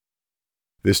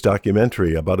This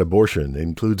documentary about abortion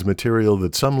includes material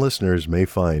that some listeners may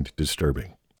find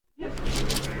disturbing. Okay,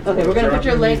 we're going to put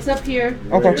your legs up here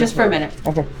just for a minute.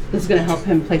 Okay. This is going to help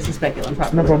him place the speculum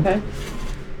properly, okay?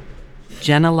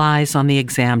 Jenna lies on the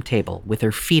exam table with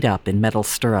her feet up in metal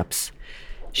stirrups.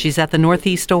 She's at the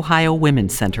Northeast Ohio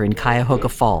Women's Center in Cuyahoga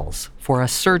Falls for a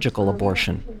surgical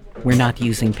abortion. We're not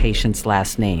using patients'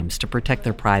 last names to protect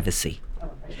their privacy.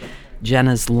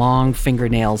 Jenna's long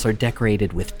fingernails are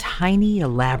decorated with tiny,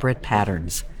 elaborate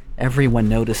patterns. Everyone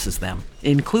notices them,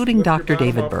 including Dr.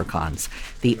 David Burkons,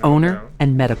 the owner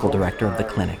and medical director of the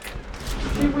clinic.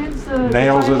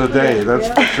 Nails of the day, that's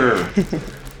for sure.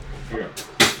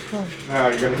 Now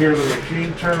you're going to hear the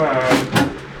machine turn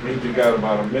on. Means you got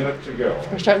about a minute to go.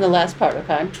 We're starting the last part,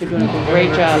 okay? You're doing a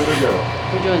great job.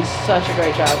 You're doing such a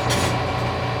great job.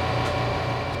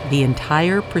 The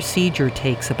entire procedure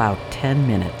takes about 10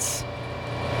 minutes.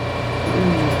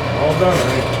 All done,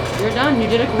 honey. You're done. You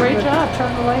did a great job.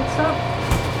 Turn the lights up.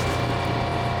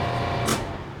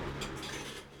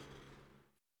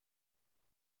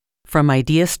 From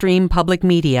Ideastream Public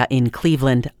Media in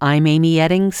Cleveland, I'm Amy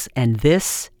Eddings, and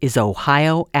this is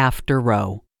Ohio After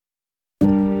Roe.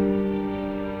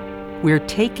 We're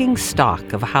taking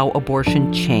stock of how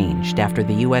abortion changed after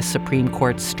the U.S. Supreme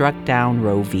Court struck down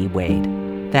Roe v. Wade.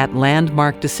 That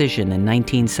landmark decision in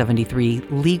 1973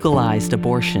 legalized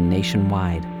abortion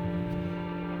nationwide.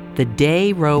 The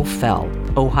day Roe fell,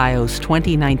 Ohio's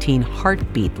 2019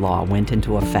 heartbeat law went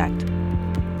into effect.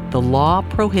 The law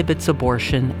prohibits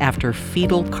abortion after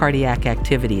fetal cardiac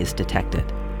activity is detected.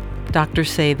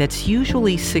 Doctors say that's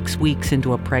usually 6 weeks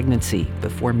into a pregnancy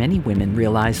before many women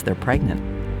realize they're pregnant.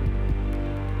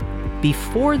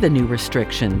 Before the new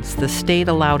restrictions, the state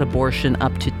allowed abortion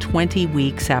up to 20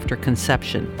 weeks after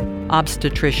conception.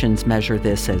 Obstetricians measure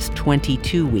this as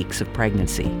 22 weeks of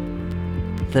pregnancy.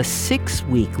 The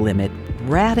 6-week limit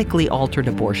radically altered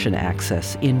abortion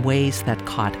access in ways that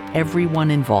caught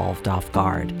everyone involved off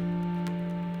guard.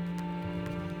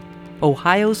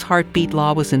 Ohio's heartbeat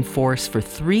law was in force for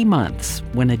 3 months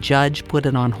when a judge put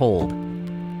it on hold.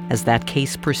 As that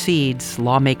case proceeds,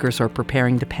 lawmakers are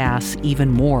preparing to pass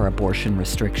even more abortion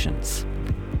restrictions.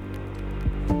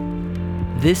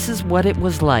 This is what it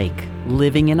was like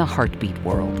living in a heartbeat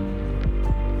world.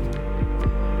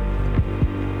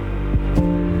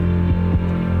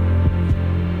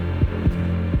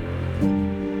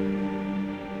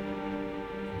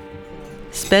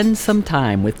 Spend some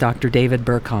time with Dr. David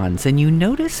Burkons, and you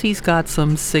notice he's got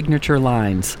some signature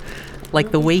lines,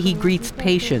 like the way he greets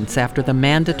patients after the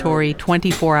mandatory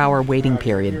 24-hour waiting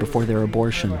period before their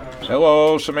abortion.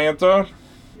 Hello, Samantha.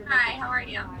 Hi, how are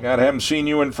you? God, I haven't seen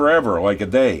you in forever, like a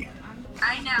day.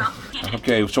 I know.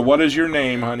 Okay, so what is your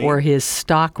name, honey? Or his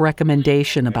stock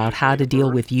recommendation about how to deal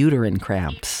with uterine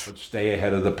cramps. But stay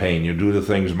ahead of the pain. You do the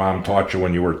things Mom taught you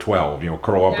when you were 12.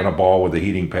 Curl up in a ball with a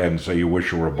heating pad and say you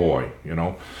wish you were a boy,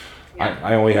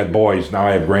 I only had boys, now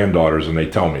I have granddaughters, and they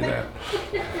tell me that.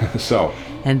 So.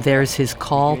 And there's his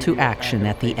call to action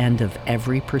at the end of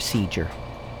every procedure.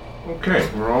 Okay,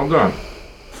 we're all done.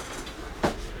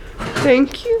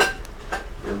 Thank you.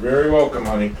 You're very welcome,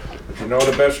 honey. But you know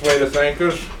the best way to thank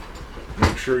us?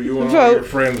 Make sure you and all your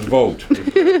friends vote.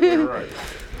 All right.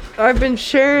 I've been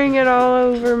sharing it all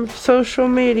over social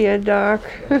media, Doc.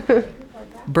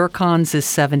 Burkons is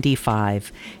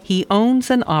 75. He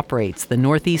owns and operates the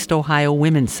Northeast Ohio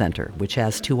Women's Center, which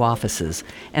has 2 offices,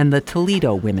 and the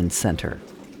Toledo Women's Center.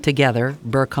 Together,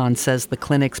 Burkons says the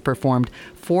clinics performed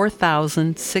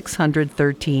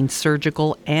 4,613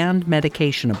 surgical and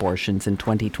medication abortions in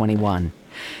 2021.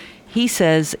 He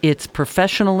says it's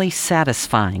professionally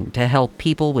satisfying to help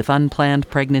people with unplanned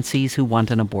pregnancies who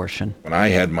want an abortion. When I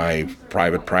had my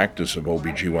private practice of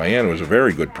OBGYN, it was a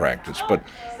very good practice, but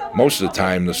most of the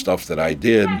time the stuff that I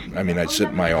did, I'd sit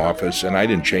in my office and I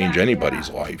didn't change anybody's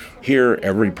life. Here,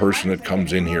 every person that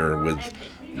comes in here with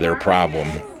their problem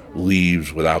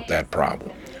leaves without that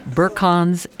problem.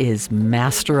 Burkons is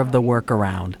master of the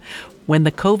workaround. When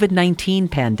the COVID-19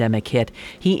 pandemic hit,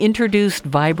 he introduced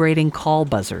vibrating call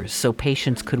buzzers so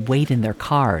patients could wait in their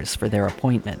cars for their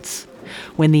appointments.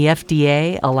 When the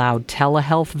FDA allowed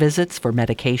telehealth visits for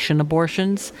medication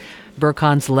abortions,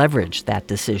 Burkons leveraged that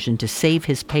decision to save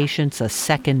his patients a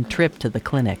second trip to the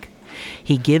clinic.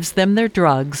 He gives them their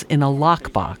drugs in a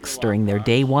lockbox during their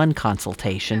day 1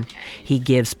 consultation. He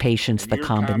gives patients the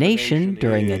combination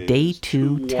during a day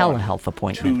 2 telehealth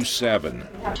appointment. 27.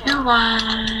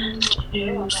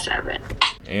 2127.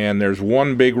 And there's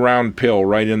one big round pill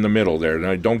right in the middle there.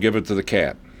 Now, don't give it to the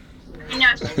cat. No,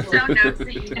 she's so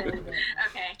nosy.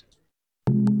 Okay.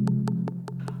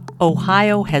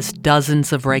 Ohio has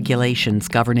dozens of regulations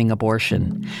governing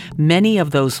abortion. Many of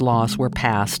those laws were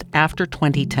passed after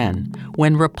 2010,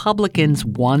 when Republicans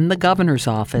won the governor's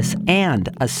office and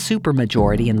a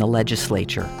supermajority in the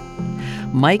legislature.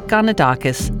 Mike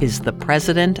Gonadakis is the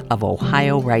president of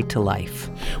Ohio Right to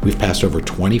Life. We've passed over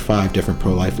 25 different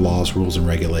pro-life laws, rules, and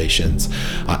regulations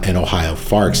in Ohio,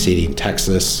 far exceeding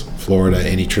Texas, Florida,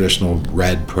 any traditional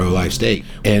red pro-life state.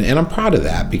 And I'm proud of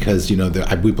that because,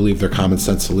 we believe they're common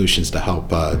sense solutions to help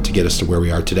to get us to where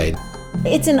we are today.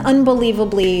 It's an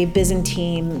unbelievably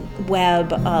Byzantine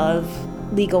web of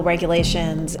legal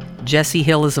regulations. Jessie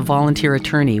Hill is a volunteer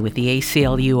attorney with the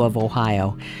ACLU of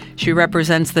Ohio. She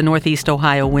represents the Northeast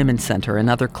Ohio Women's Center and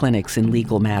other clinics in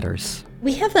legal matters.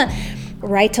 We have a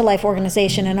Right to Life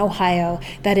organization in Ohio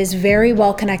that is very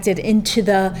well connected into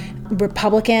the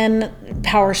Republican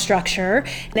power structure.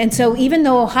 And so even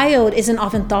though Ohio isn't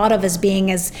often thought of as being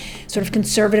as sort of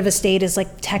conservative a state as like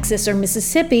Texas or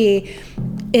Mississippi,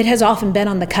 it has often been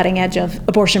on the cutting edge of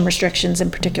abortion restrictions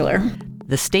in particular.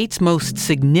 The state's most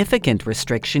significant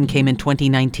restriction came in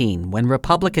 2019 when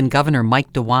Republican Governor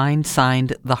Mike DeWine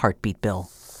signed the heartbeat bill.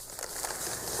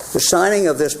 The signing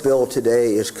of this bill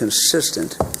today is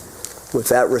consistent with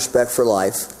that respect for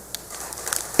life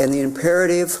and the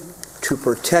imperative to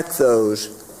protect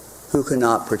those who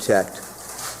cannot protect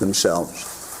themselves.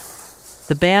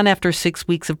 The ban after 6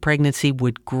 weeks of pregnancy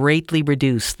would greatly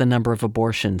reduce the number of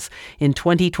abortions. In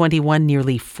 2021,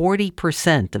 nearly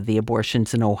 40% of the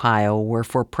abortions in Ohio were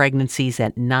for pregnancies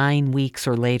at 9 weeks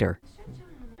or later.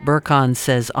 Burkhan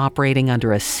says operating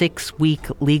under a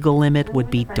 6-week legal limit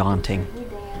would be daunting.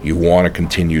 You want to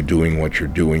continue doing what you're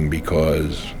doing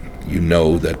because you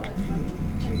know that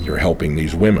you're helping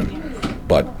these women,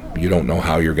 but you don't know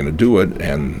how you're going to do it,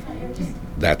 and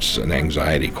that's an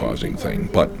anxiety-causing thing.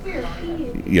 But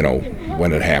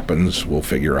when it happens, we'll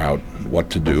figure out what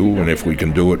to do, and if we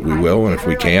can do it, we will, and if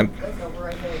we can't,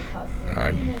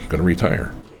 I'm going to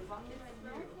retire.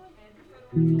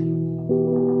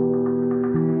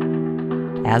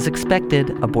 As expected,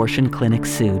 abortion clinics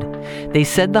sued. They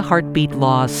said the heartbeat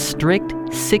law's strict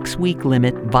 6-week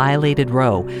limit violated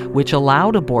Roe, which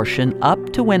allowed abortion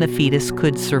up to when a fetus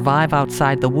could survive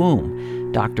outside the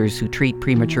womb. Doctors who treat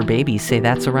premature babies say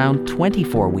that's around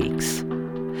 24 weeks.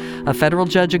 A federal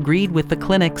judge agreed with the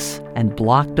clinics and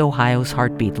blocked Ohio's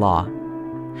heartbeat law.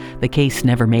 The case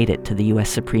never made it to the U.S.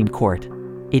 Supreme Court.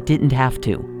 It didn't have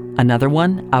to. Another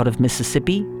one out of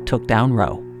Mississippi took down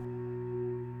Roe.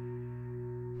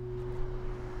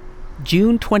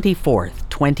 June 24th,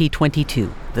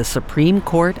 2022, the Supreme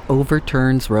Court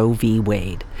overturns Roe v.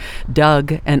 Wade.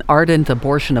 Doug, an ardent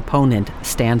abortion opponent,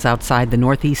 stands outside the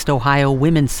Northeast Ohio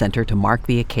Women's Center to mark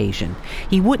the occasion.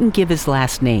 He wouldn't give his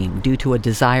last name due to a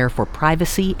desire for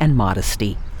privacy and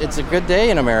modesty. It's a good day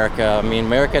in America. I mean,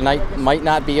 America might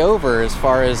not be over as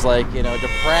far as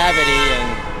depravity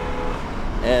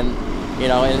and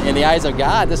in the eyes of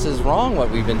God, this is wrong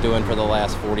what we've been doing for the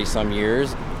last 40-some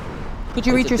years. Could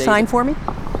you read your sign for me?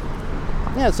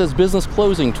 Yeah, it says business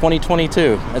closing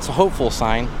 2022. It's a hopeful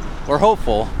sign. We're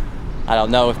hopeful. I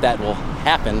don't know if that will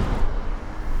happen.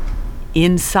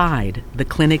 Inside, the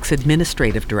clinic's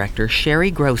administrative director,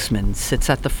 Sherry Grossman, sits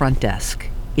at the front desk,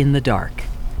 in the dark.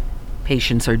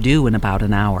 Patients are due in about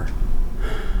an hour.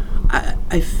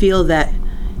 I feel that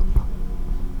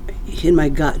in my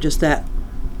gut, just that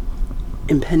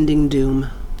impending doom.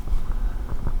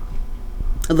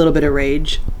 A little bit of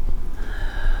rage.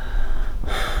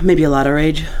 Maybe a lot of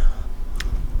rage.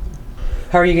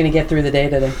 How are you going to get through the day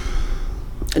today?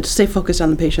 And just stay focused on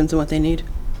the patients and what they need.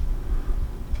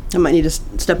 I might need to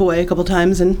step away a couple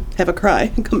times and have a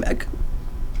cry and come back.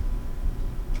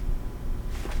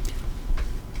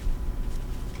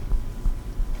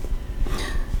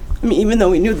 I mean, even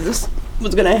though we knew this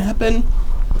was going to happen,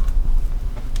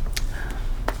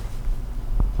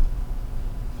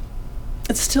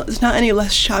 it's not any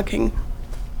less shocking.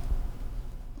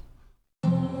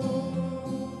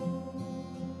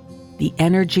 The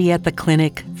energy at the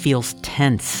clinic feels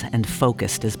tense and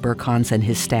focused as Burkhans and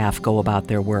his staff go about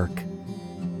their work.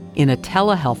 In a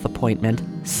telehealth appointment,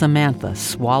 Samantha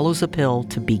swallows a pill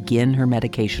to begin her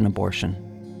medication abortion.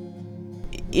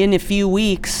 In a few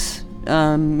weeks,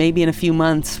 maybe in a few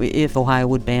months, if Ohio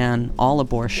would ban all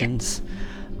abortions,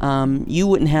 you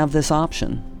wouldn't have this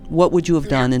option. What would you have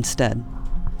done instead?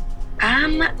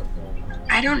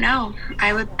 I don't know.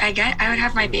 I would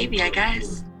have my baby, I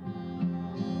guess.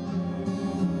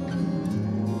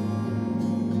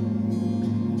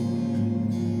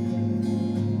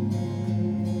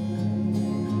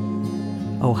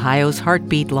 Ohio's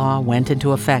heartbeat law went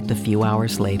into effect a few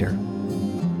hours later.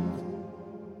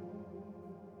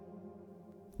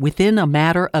 Within a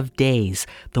matter of days,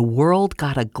 the world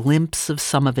got a glimpse of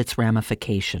some of its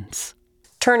ramifications.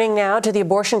 Turning now to the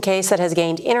abortion case that has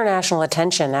gained international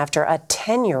attention after a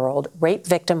 10-year-old rape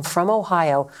victim from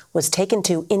Ohio was taken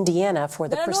to Indiana for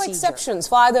the procedure. There are no exceptions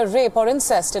for either rape or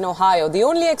incest in Ohio. The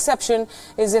only exception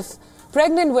is if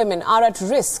pregnant women are at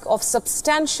risk of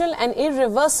substantial and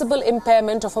irreversible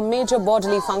impairment of a major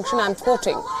bodily function. I'm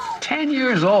quoting. 10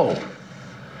 years old,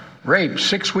 raped,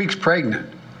 6 weeks pregnant,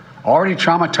 already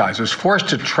traumatized, was forced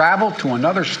to travel to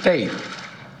another state.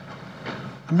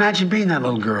 Imagine being that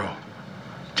little girl.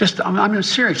 I'm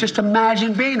serious. Just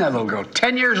imagine being that little girl,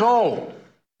 10 years old.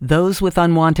 Those with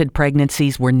unwanted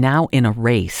pregnancies were now in a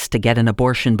race to get an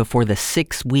abortion before the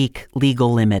 6-week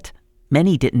legal limit.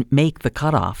 Many didn't make the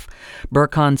cutoff.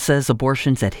 Burkhan says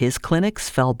abortions at his clinics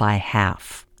fell by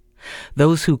half.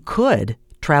 Those who could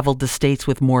traveled to states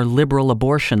with more liberal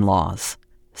abortion laws.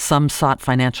 Some sought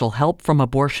financial help from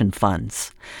abortion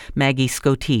funds. Maggie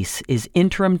Scotise is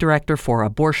interim director for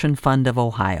Abortion Fund of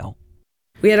Ohio.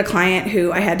 We had a client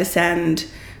who I had to send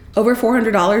over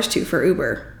 $400 to for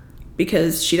Uber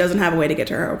because she doesn't have a way to get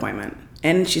to her appointment.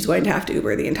 And she's going to have to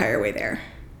Uber the entire way there.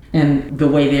 And the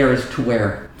way there is to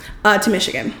where? To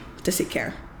Michigan to seek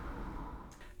care.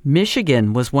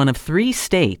 Michigan was one of 3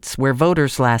 states where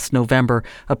voters last November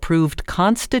approved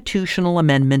constitutional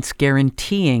amendments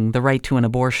guaranteeing the right to an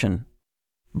abortion.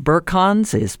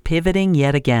 Burkhan's is pivoting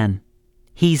yet again.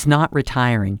 He's not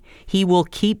retiring. He will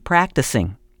keep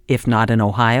practicing. If not in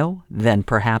Ohio, then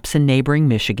perhaps in neighboring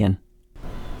Michigan.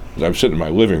 I was sitting in my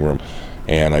living room,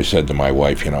 and I said to my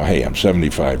wife, hey, I'm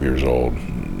 75 years old.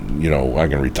 I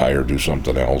can retire, do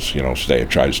something else,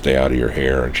 try to stay out of your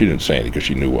hair. And she didn't say anything because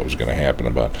she knew what was going to happen.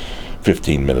 About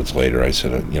 15 minutes later, I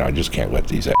said, I just can't let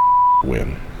these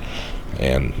win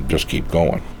and just keep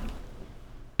going.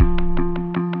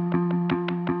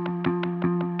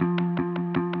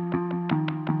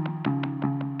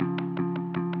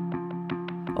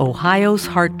 Ohio's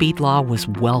heartbeat law was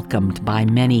welcomed by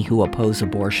many who oppose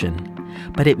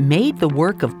abortion, but it made the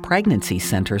work of pregnancy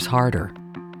centers harder.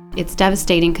 It's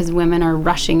devastating because women are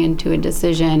rushing into a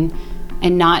decision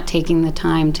and not taking the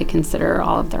time to consider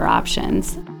all of their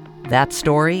options. That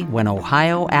story, when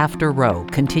Ohio After Roe,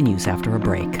 continues after a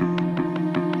break.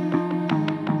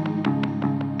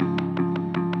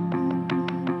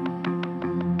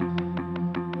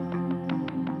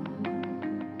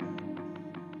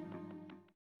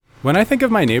 When I think of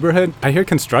my neighborhood, I hear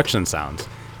construction sounds.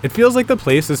 It feels like the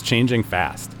place is changing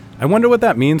fast. I wonder what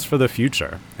that means for the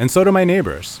future, and so do my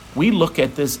neighbors. We look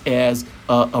at this as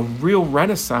a real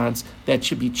renaissance that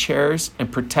should be cherished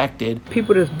and protected.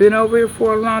 People that's been over here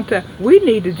for a long time, we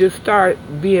need to just start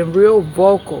being real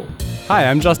vocal. Hi,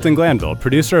 I'm Justin Glanville,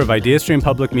 producer of Ideastream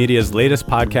Public Media's latest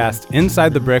podcast,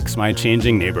 Inside the Bricks, My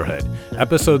Changing Neighborhood.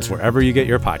 Episodes wherever you get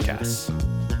your podcasts.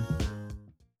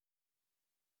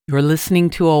 You're listening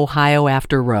to Ohio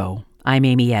After Roe. I'm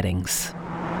Amy Eddings.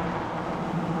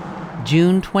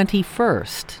 June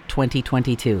 21st,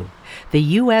 2022. The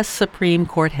U.S. Supreme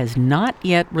Court has not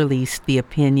yet released the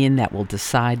opinion that will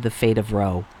decide the fate of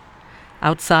Roe.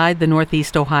 Outside the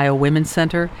Northeast Ohio Women's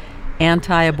Center,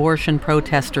 anti-abortion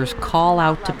protesters call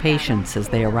out to patients as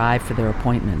they arrive for their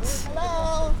appointments.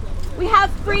 Hello. We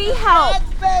have free help.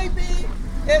 God's baby.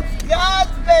 It's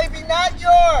God's baby, not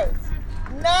yours.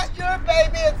 Not your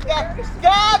baby, it's God.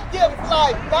 God gives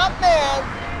life, not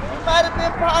man. You might have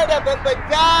been part of it, but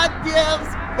God gives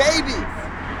babies.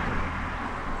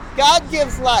 God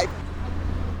gives life.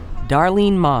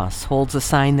 Darlene Moss holds a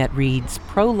sign that reads,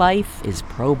 "Pro-life is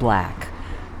pro-black."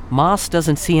 Moss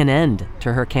doesn't see an end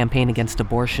to her campaign against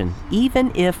abortion,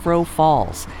 even if Roe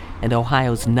falls and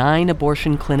Ohio's 9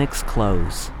 abortion clinics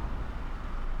close.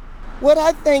 What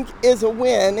I think is a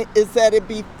win is that it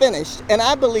be finished, and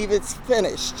I believe it's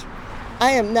finished. I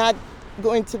am not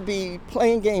going to be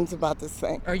playing games about this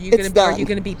thing. Are you going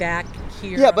to be back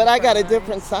here? Yeah, but I got a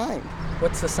different sign.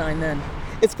 What's the sign then?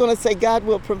 It's going to say God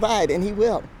will provide, and He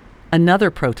will.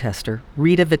 Another protester,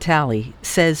 Rita Vitale,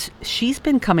 says she's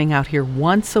been coming out here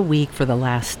once a week for the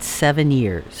last 7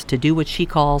 years to do what she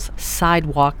calls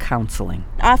sidewalk counseling.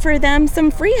 Offer them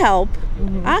some free help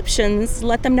options,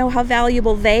 let them know how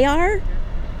valuable they are,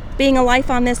 being a life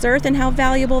on this earth, and how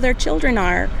valuable their children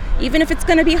are, even if it's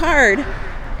going to be hard.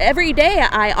 Every day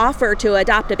I offer to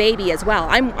adopt a baby as well.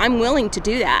 I'm willing to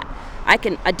do that. I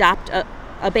can adopt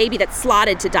a baby that's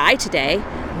slotted to die today.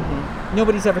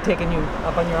 Nobody's ever taken you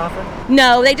up on your offer?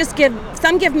 No, they just give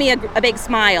me a big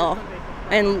smile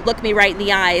and look me right in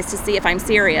the eyes to see if I'm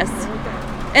serious.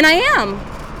 And I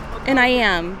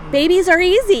am. Babies are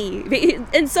easy,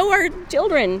 and so are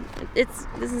children. This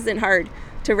isn't hard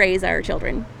to raise our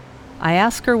children. I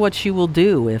ask her what she will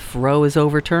do if Roe is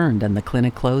overturned and the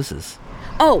clinic closes.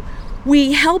 Oh,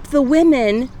 we help the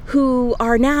women who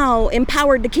are now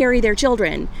empowered to carry their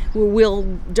children.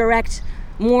 We'll direct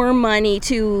more money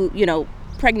to,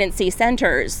 pregnancy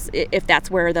centers if that's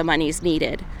where the money's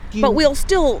needed. But we'll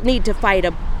still need to fight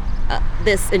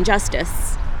this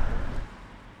injustice.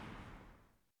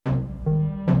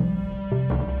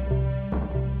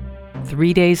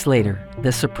 Three days later,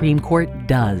 the Supreme Court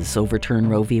does overturn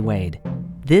Roe v. Wade.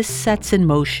 This sets in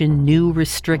motion new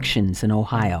restrictions in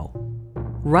Ohio.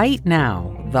 Right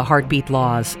now, the heartbeat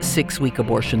law's 6-week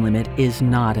abortion limit is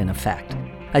not in effect.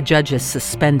 A judge has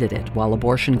suspended it while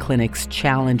abortion clinics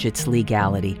challenge its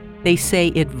legality. They say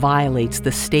it violates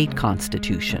the state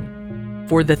constitution.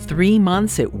 For the 3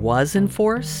 months it was in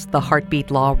force, the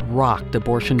heartbeat law rocked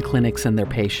abortion clinics and their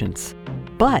patients.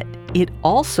 But it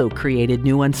also created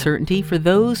new uncertainty for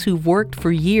those who've worked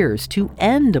for years to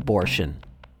end abortion.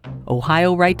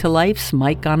 Ohio Right to Life's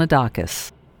Mike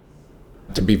Gonadakis.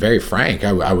 To be very frank,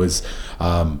 I was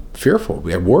fearful,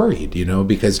 worried,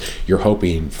 because you're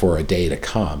hoping for a day to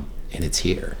come, and it's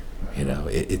here.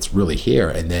 It's really here.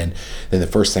 And then the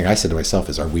first thing I said to myself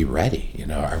is, are we ready?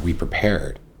 Are we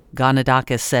prepared?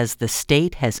 Gonadakis says the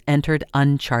state has entered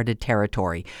uncharted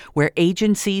territory where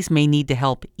agencies may need to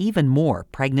help even more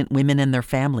pregnant women and their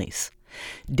families.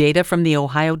 Data from the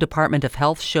Ohio Department of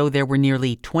Health show there were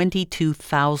nearly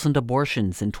 22,000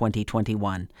 abortions in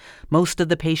 2021. Most of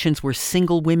the patients were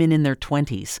single women in their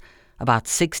 20s. About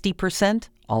 60%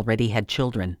 already had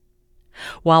children.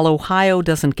 While Ohio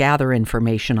doesn't gather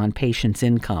information on patients'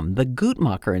 income, the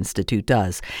Guttmacher Institute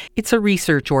does. It's a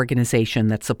research organization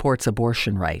that supports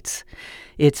abortion rights.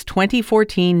 Its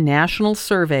 2014 National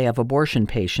Survey of Abortion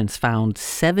Patients found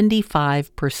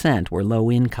 75% were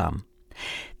low income.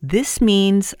 This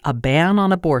means a ban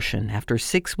on abortion after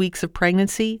 6 weeks of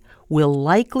pregnancy will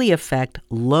likely affect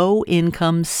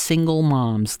low-income single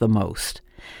moms the most.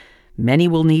 Many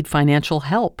will need financial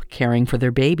help caring for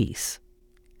their babies.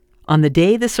 On the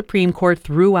day the Supreme Court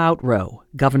threw out Roe,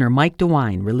 Governor Mike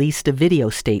DeWine released a video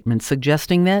statement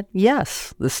suggesting that,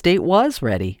 yes, the state was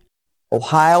ready.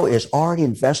 Ohio is already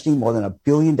investing more than $1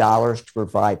 billion to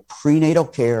provide prenatal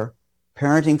care,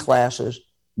 parenting classes,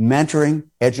 mentoring,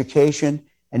 education,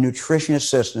 and nutrition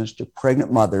assistance to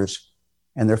pregnant mothers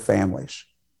and their families.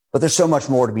 But there's so much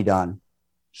more to be done,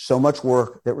 so much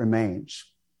work that remains.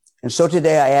 And so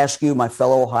today I ask you, my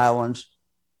fellow Ohioans,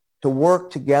 to work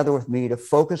together with me to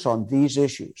focus on these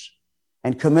issues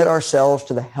and commit ourselves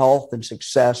to the health and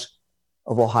success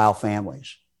of Ohio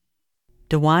families.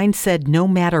 DeWine said no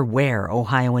matter where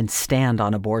Ohioans stand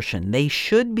on abortion, they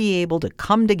should be able to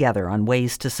come together on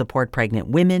ways to support pregnant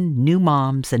women, new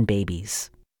moms, and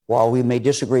babies. While we may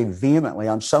disagree vehemently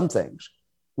on some things,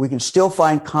 we can still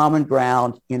find common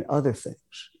ground in other things.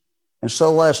 And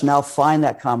so let us now find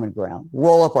that common ground,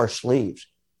 roll up our sleeves,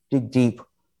 dig deep,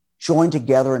 join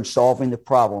together in solving the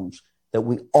problems that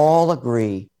we all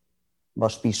agree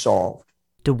must be solved.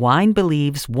 DeWine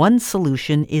believes one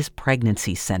solution is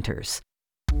pregnancy centers.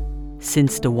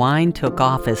 Since DeWine took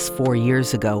office 4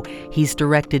 years ago, he's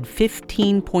directed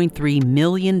 $15.3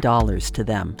 million to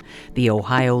them. The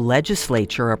Ohio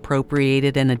legislature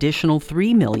appropriated an additional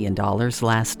 $3 million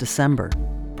last December.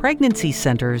 Pregnancy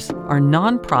centers are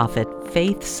nonprofit,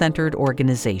 faith-centered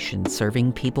organizations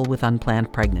serving people with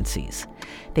unplanned pregnancies.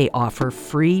 They offer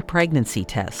free pregnancy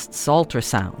tests,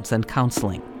 ultrasounds, and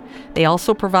counseling. They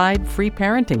also provide free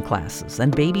parenting classes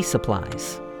and baby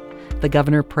supplies. The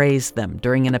governor praised them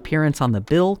during an appearance on the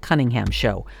Bill Cunningham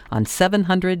Show on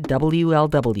 700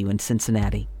 WLW in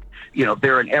Cincinnati.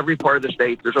 They're in every part of the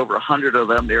state. There's over 100 of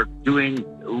them. They're doing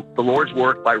the Lord's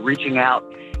work by reaching out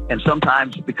and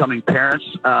sometimes becoming parents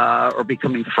or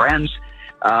becoming friends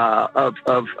of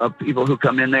people who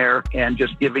come in there and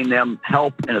just giving them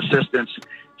help and assistance.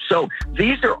 So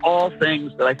these are all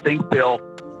things that I think, Bill,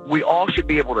 we all should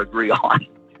be able to agree on.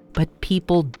 But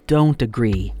people don't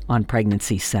agree on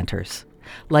pregnancy centers.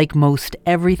 Like most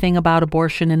everything about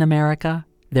abortion in America,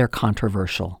 they're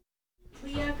controversial.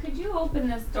 Leah, could you open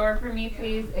this door for me,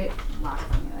 please? It's locked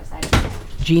on the other side.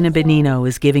 Gina Benino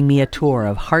is giving me a tour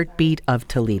of Heartbeat of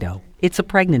Toledo. It's a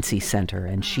pregnancy center,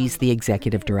 and she's the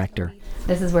executive director.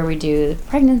 This is where we do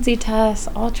pregnancy tests,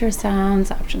 ultrasounds,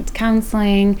 options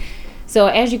counseling. So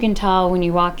as you can tell when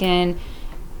you walk in,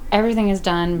 everything is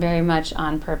done very much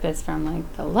on purpose, from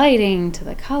the lighting to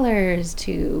the colors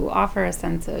to offer a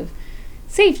sense of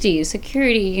safety,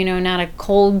 security, not a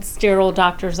cold, sterile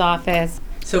doctor's office.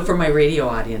 So for my radio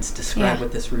audience, describe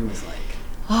what this room is like.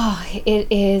 Oh,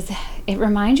 it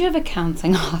reminds you of a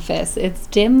counseling office. It's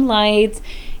dim lights,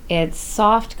 it's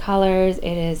soft colors,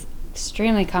 it is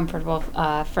extremely comfortable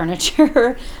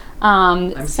furniture.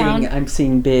 I'm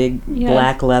seeing big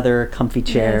black leather comfy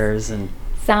chairs and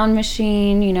sound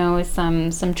machine, with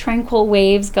some tranquil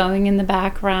waves going in the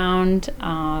background.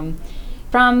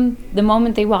 From the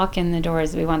moment they walk in the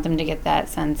doors, we want them to get that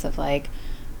sense of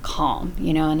calm,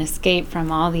 and escape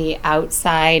from all the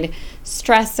outside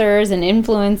stressors and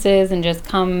influences, and just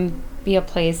come be a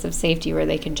place of safety where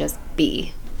they can just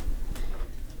be.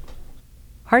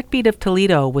 Heartbeat of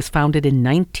Toledo was founded in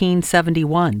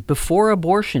 1971, before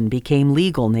abortion became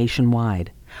legal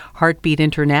nationwide. Heartbeat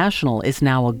International is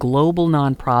now a global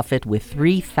nonprofit with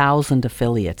 3,000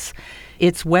 affiliates.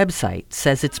 Its website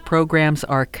says its programs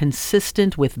are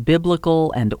consistent with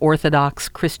biblical and Orthodox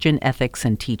Christian ethics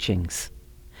and teachings.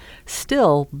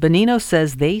 Still, Bonino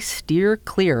says they steer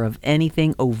clear of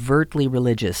anything overtly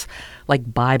religious,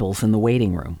 like Bibles in the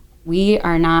waiting room. We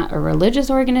are not a religious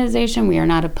organization. We are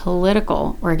not a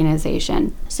political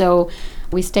organization. So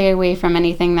we stay away from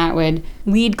anything that would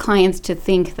lead clients to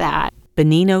think that.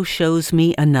 Bonino shows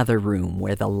me another room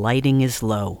where the lighting is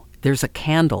low. There's a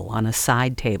candle on a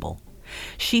side table.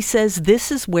 She says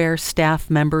this is where staff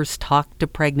members talk to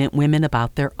pregnant women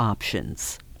about their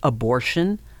options: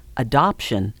 abortion,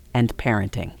 adoption, and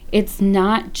parenting. It's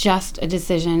not just a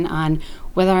decision on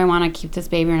whether I want to keep this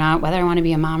baby or not, whether I want to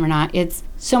be a mom or not. It's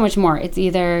so much more. It's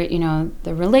either,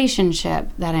 the relationship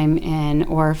that I'm in,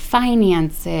 or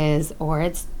finances, or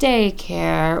it's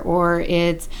daycare, or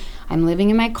it's I'm living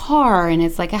in my car and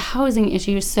it's like a housing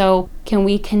issue. So can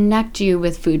we connect you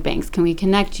with food banks? Can we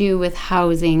connect you with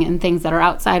housing and things that are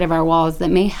outside of our walls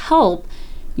that may help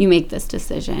you make this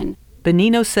decision?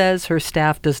 Bonino says her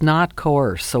staff does not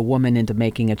coerce a woman into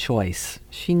making a choice.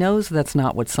 She knows that's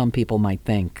not what some people might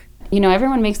think.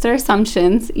 Everyone makes their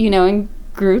assumptions, and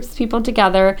groups people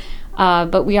together,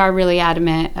 but we are really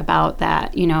adamant about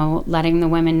that, letting the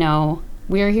women know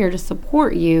we're here to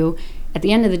support you. At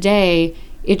the end of the day,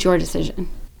 it's your decision.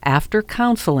 After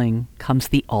counseling comes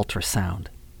the ultrasound.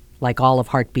 Like all of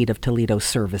Heartbeat of Toledo's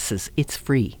services, it's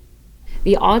free.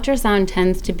 The ultrasound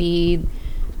tends to be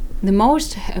the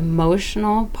most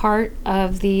emotional part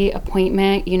of the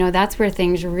appointment. That's where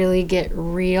things really get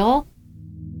real.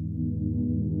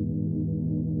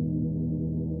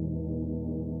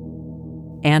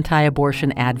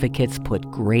 Anti-abortion advocates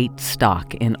put great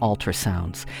stock in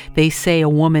ultrasounds. They say a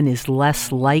woman is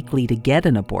less likely to get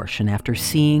an abortion after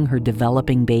seeing her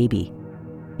developing baby.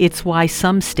 It's why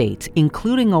some states,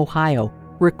 including Ohio,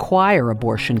 require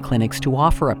abortion clinics to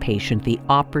offer a patient the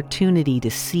opportunity to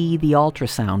see the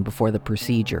ultrasound before the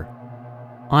procedure.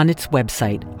 On its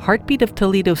website, Heartbeat of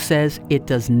Toledo says it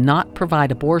does not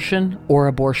provide abortion or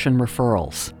abortion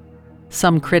referrals.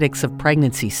 Some critics of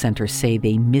pregnancy centers say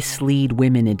they mislead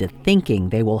women into thinking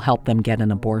they will help them get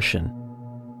an abortion.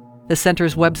 The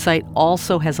center's website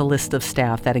also has a list of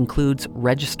staff that includes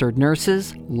registered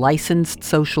nurses, licensed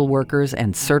social workers,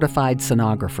 and certified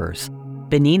sonographers.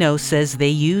 Bonino says they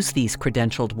use these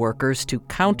credentialed workers to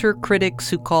counter critics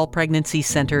who call pregnancy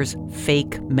centers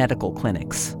fake medical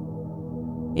clinics.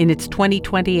 In its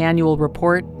 2020 annual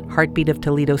report, Heartbeat of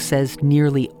Toledo says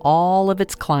nearly all of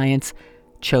its clients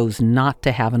chose not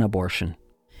to have an abortion.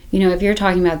 If you're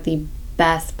talking about the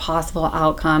best possible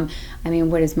outcome,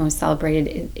 what is most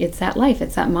celebrated? It's that life.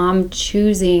 It's that mom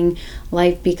choosing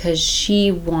life because she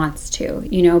wants to,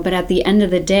 but at the end of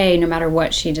the day, no matter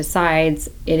what she decides,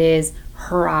 it is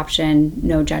her option,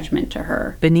 no judgment to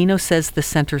her. Bonino says the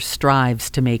center strives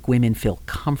to make women feel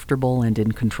comfortable and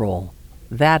in control.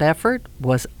 That effort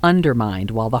was undermined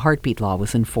while the heartbeat law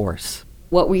was in force.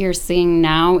 What we are seeing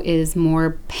now is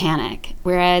more panic,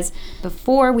 whereas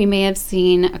before we may have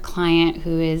seen a client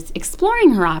who is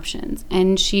exploring her options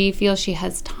and she feels she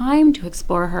has time to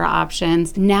explore her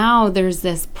options. Now there's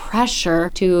this pressure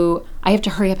to, I have to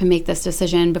hurry up and make this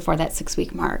decision before that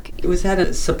 6-week mark. Was that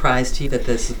a surprise to you that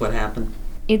this is what happened?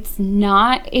 It's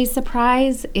not a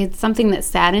surprise. It's something that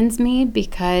saddens me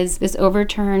because this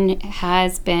overturn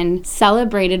has been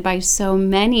celebrated by so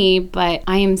many, but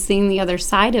I am seeing the other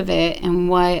side of it, and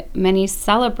what many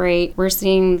celebrate, we're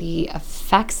seeing the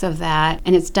effects of that,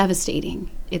 and it's devastating.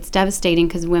 It's devastating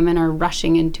because women are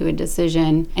rushing into a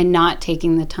decision and not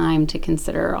taking the time to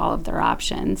consider all of their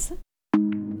options.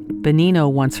 Bonino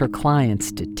wants her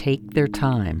clients to take their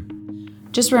time.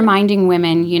 Just reminding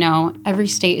women, every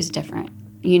state is different.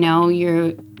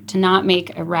 You're to not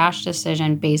make a rash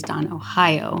decision based on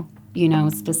Ohio,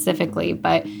 specifically,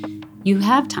 but you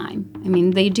have time.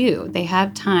 They do. They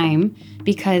have time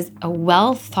because a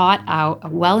well thought out, a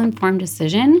well-informed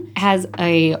decision has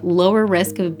a lower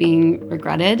risk of being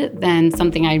regretted than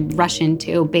something I rush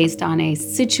into based on a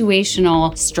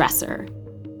situational stressor.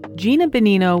 Gina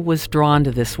Benino was drawn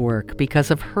to this work because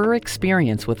of her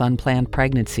experience with unplanned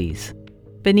pregnancies.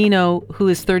 Benino, who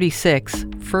is 36,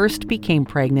 first became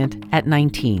pregnant at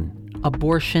 19.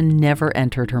 Abortion never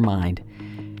entered her mind.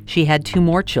 She had 2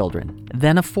 more children,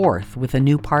 then a 4th with a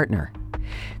new partner.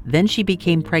 Then she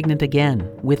became pregnant again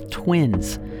with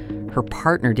twins. Her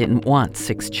partner didn't want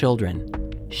 6 children.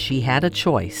 She had a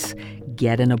choice: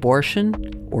 get an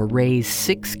abortion or raise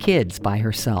 6 kids by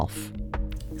herself.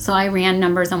 So I ran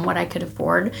numbers on what I could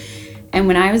afford. And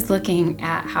when I was looking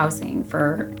at housing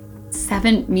for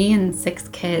me and 6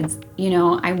 kids,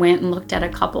 I went and looked at a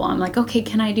couple. I'm like, okay,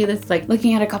 can I do this? Like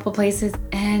looking at a couple places,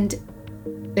 and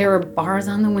there were bars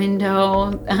on the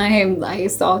window. I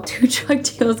saw 2 drug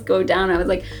deals go down. I was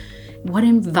like, what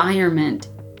environment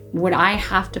would I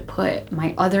have to put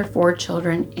my other 4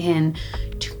 children in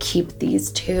to keep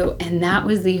these 2? And that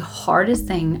was the hardest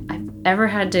thing I've ever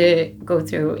had to go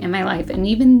through in my life. And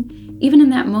even in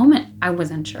that moment, I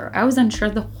was unsure. I was unsure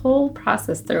the whole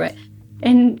process through it.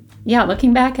 And yeah,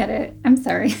 looking back at it, I'm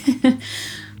sorry.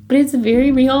 But it's a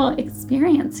very real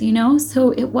experience,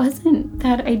 So it wasn't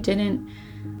that I didn't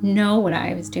know what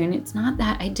I was doing. It's not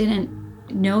that I didn't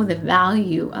know the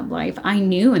value of life. I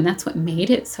knew, and that's what made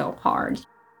it so hard.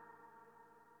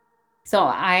 So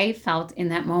I felt in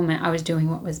that moment I was doing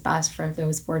what was best for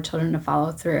those 4 children to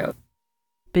follow through.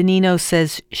 Benino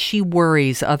says she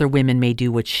worries other women may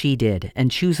do what she did and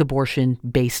choose abortion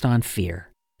based on fear.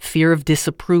 Fear of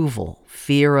disapproval,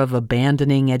 fear of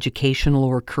abandoning educational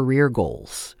or career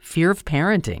goals, fear of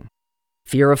parenting,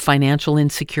 fear of financial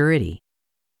insecurity.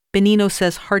 Benino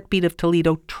says Heartbeat of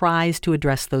Toledo tries to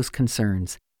address those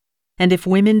concerns. And if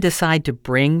women decide to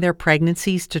bring their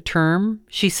pregnancies to term,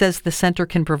 she says the center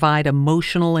can provide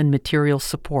emotional and material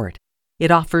support.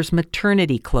 It offers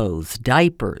maternity clothes,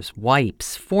 diapers,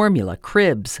 wipes, formula,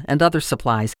 cribs, and other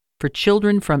supplies for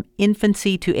children from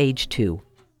infancy to age 2.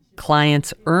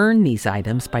 Clients earn these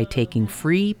items by taking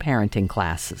free parenting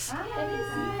classes.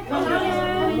 Here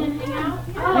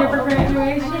for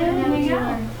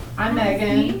graduation? I'm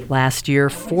Megan. Last year,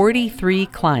 43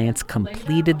 clients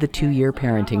completed the 2-year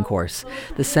parenting course.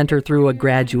 The center threw a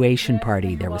graduation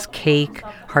party. There was cake,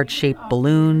 heart-shaped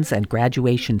balloons, and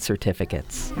graduation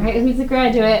certificates. All right, who's the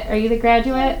graduate? Are you the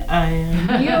graduate? I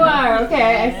am. You are?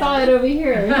 Okay, I saw it over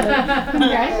here. So,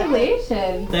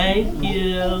 congratulations. Thank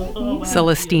you. Oh,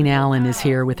 Celestine Allen is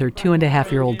here with her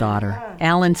 2.5-year-old daughter.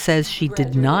 Allen says she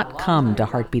did not come to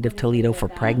Heartbeat of Toledo for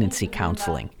pregnancy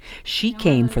counseling. She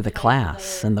came for the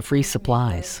class and the free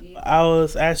supplies. I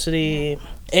was actually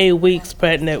 8 weeks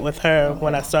pregnant with her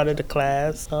when I started the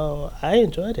class, so I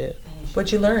enjoyed it.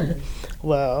 What'd you learn?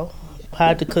 Well,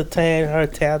 how to contain her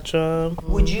tantrum.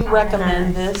 Would you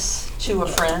recommend this to a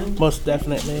friend? Most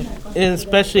definitely. And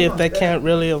especially if they can't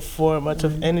really afford much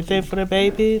of anything for the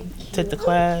baby, take the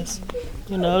class.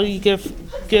 You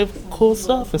give cool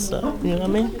stuff and stuff, you know what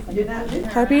I mean?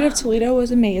 Heartbeat of Toledo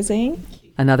was amazing.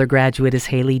 Another graduate is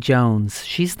Haley Jones.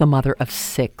 She's the mother of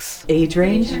 6. Age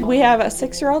range? We have a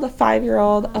 6-year-old, a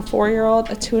 5-year-old, a 4-year-old,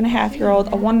 a 2.5-year-old,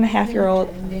 a 1.5-year-old,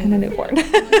 and a newborn.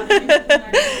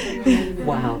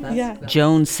 Wow. Yeah.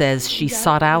 Jones says she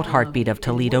sought out Heartbeat of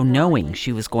Toledo knowing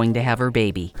she was going to have her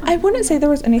baby. I wouldn't say there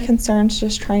was any concerns,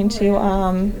 just trying to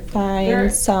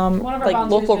find some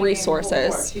local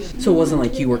resources. So it wasn't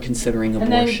like you were considering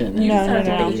abortion? No,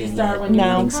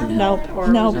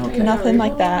 nothing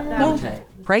like that. No. Okay.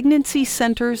 Pregnancy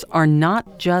centers are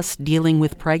not just dealing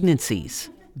with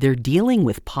pregnancies. They're dealing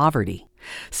with poverty.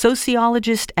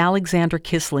 Sociologist Alexandra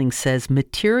Kissling says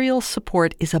material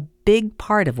support is a big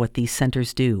part of what these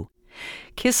centers do.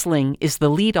 Kissling is the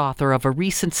lead author of a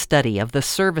recent study of the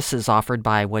services offered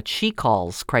by what she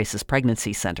calls crisis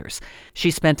pregnancy centers.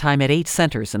 She spent time at 8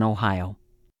 centers in Ohio.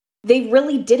 They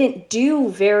really didn't do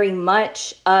very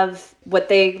much of what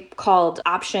they called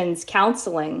options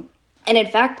counseling. And in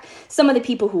fact, some of the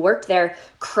people who worked there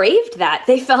craved that.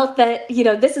 They felt that,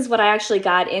 this is what I actually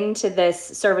got into this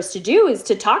service to do, is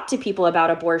to talk to people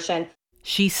about abortion.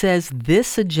 She says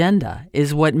this agenda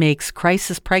is what makes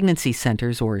crisis pregnancy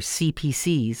centers, or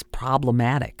CPCs,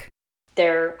 problematic.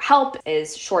 Their help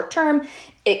is short-term.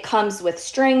 It comes with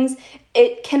strings.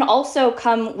 It can also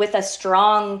come with a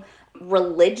strong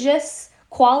religious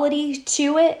quality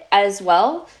to it as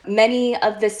well. Many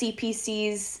of the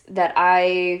CPCs that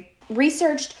I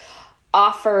researched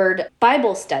offered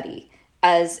Bible study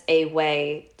as a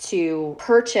way to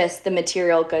purchase the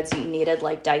material goods you needed,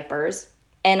 like diapers.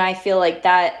 And I feel like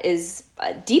that is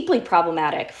deeply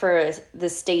problematic for the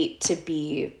state to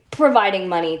be providing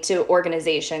money to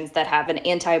organizations that have an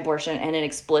anti-abortion and an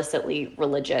explicitly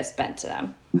religious bent to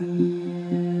them.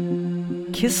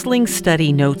 Kissling's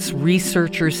study notes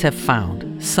researchers have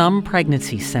found Some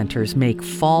pregnancy centers make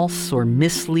false or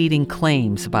misleading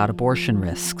claims about abortion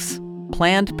risks.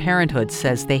 Planned Parenthood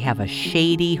says they have a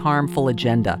shady, harmful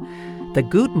agenda. The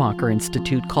Guttmacher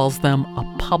Institute calls them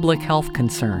a public health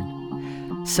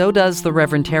concern. So does the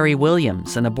Reverend Terry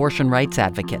Williams, an abortion rights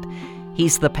advocate.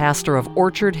 He's the pastor of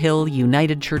Orchard Hill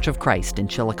United Church of Christ in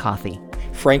Chillicothe.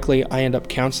 Frankly, I end up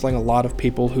counseling a lot of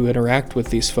people who interact with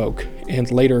these folk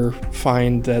and later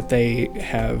find that they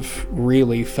have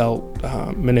really felt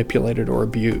manipulated or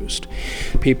abused.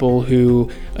 People who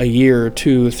a year,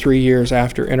 2, 3 years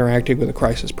after interacting with a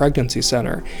crisis pregnancy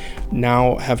center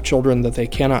now have children that they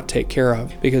cannot take care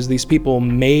of because these people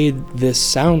made this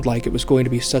sound like it was going to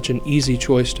be such an easy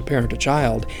choice to parent a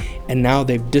child, and now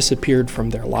they've disappeared from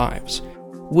their lives.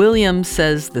 Williams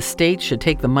says the state should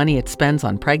take the money it spends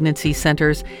on pregnancy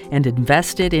centers and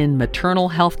invest it in maternal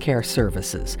health care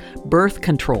services, birth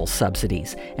control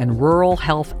subsidies, and rural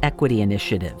health equity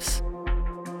initiatives.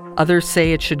 Others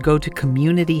say it should go to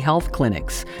community health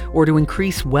clinics or to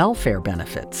increase welfare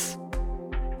benefits.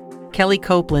 Kelly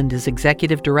Copeland is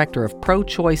executive director of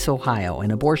Pro-Choice Ohio,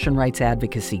 an abortion rights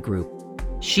advocacy group.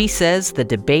 She says the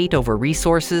debate over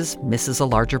resources misses a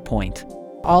larger point.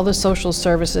 All the social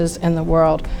services in the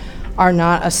world are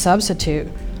not a substitute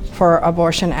for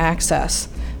abortion access.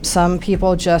 Some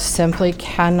people just simply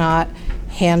cannot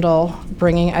handle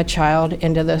bringing a child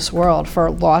into this world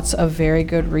for lots of very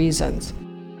good reasons.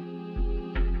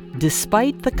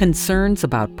 Despite the concerns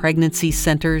about pregnancy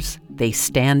centers, they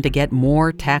stand to get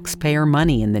more taxpayer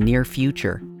money in the near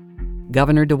future.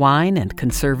 Governor DeWine and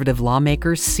conservative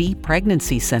lawmakers see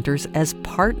pregnancy centers as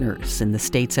partners in the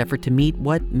state's effort to meet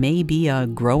what may be a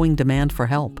growing demand for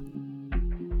help.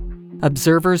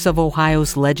 Observers of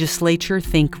Ohio's legislature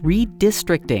think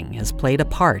redistricting has played a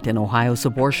part in Ohio's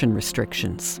abortion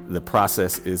restrictions. The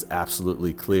process is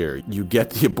absolutely clear. You get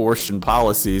the abortion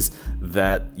policies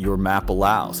that your map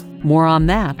allows. More on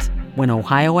that when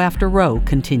Ohio After Roe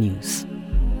continues.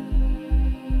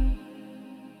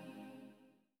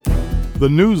 The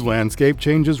news landscape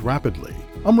changes rapidly.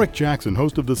 I'm Rick Jackson,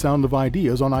 host of The Sound of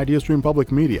Ideas on Ideastream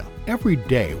Public Media. Every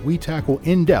day, we tackle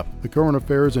in-depth the current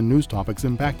affairs and news topics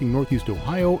impacting Northeast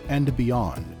Ohio and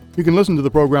beyond. You can listen to the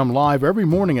program live every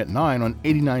morning at 9 on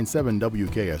 89.7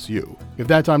 WKSU. If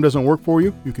that time doesn't work for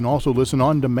you, you can also listen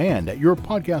on demand at your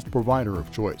podcast provider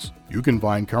of choice. You can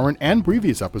find current and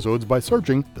previous episodes by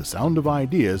searching The Sound of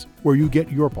Ideas where you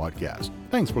get your podcast.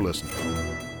 Thanks for listening.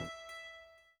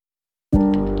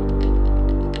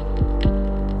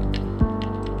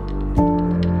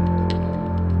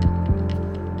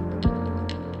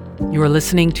 You're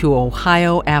listening to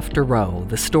Ohio After Roe,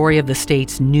 the story of the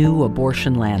state's new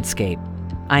abortion landscape.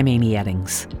 I'm Amy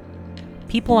Eddings.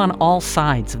 People on all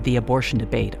sides of the abortion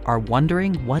debate are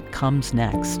wondering what comes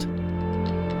next.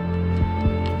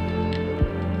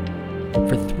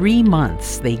 For 3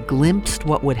 months, they glimpsed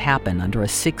what would happen under a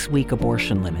 6-week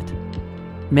abortion limit.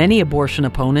 Many abortion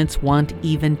opponents want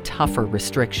even tougher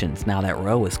restrictions now that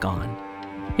Roe is gone.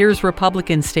 Here's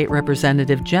Republican State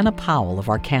Representative Jenna Powell of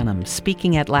Arcanum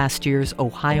speaking at last year's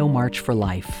Ohio March for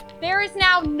Life. There is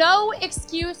now no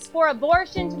excuse for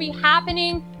abortion to be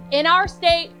happening in our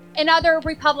state and other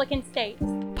Republican states.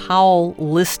 Powell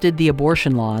listed the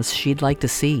abortion laws she'd like to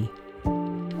see.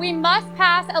 We must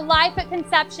pass a life at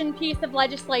conception piece of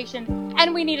legislation,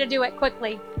 and we need to do it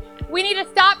quickly. We need to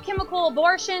stop chemical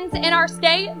abortions in our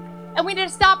state, and we need to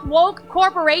stop woke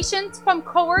corporations from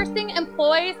coercing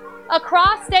employees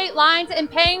across state lines and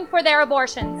paying for their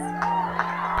abortions.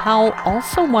 Powell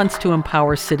also wants to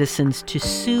empower citizens to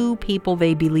sue people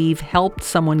they believe helped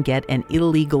someone get an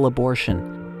illegal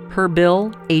abortion. Her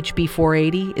bill, HB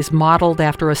 480, is modeled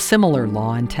after a similar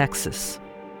law in Texas.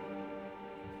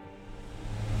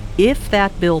 If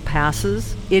that bill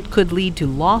passes, it could lead to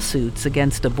lawsuits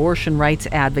against abortion rights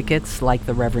advocates like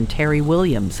the Reverend Terry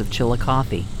Williams of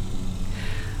Chillicothe.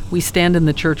 We stand in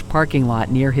the church parking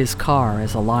lot near his car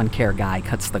as a lawn care guy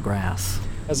cuts the grass.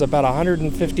 It has about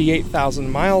 158,000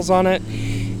 miles on it,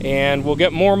 and we'll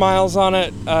get more miles on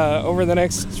it over the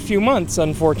next few months,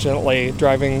 unfortunately,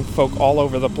 driving folk all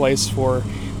over the place for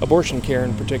abortion care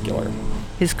in particular.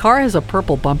 His car has a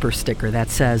purple bumper sticker that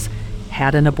says,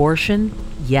 "Had an abortion?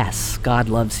 Yes, God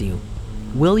loves you."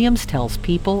 Williams tells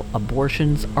people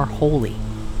abortions are holy.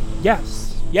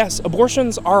 Yes,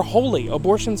 abortions are holy.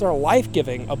 Abortions are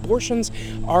life-giving. Abortions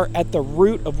are at the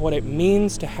root of what it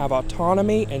means to have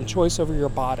autonomy and choice over your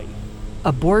body.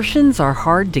 Abortions are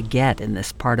hard to get in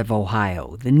this part of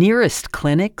Ohio. The nearest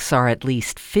clinics are at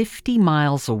least 50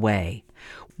 miles away.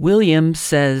 Williams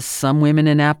says some women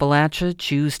in Appalachia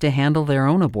choose to handle their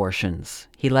own abortions.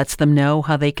 He lets them know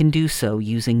how they can do so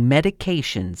using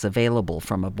medications available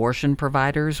from abortion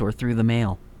providers or through the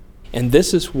mail. And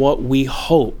this is what we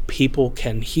hope people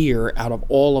can hear out of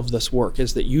all of this work,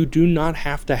 is that you do not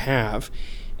have to have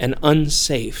an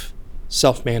unsafe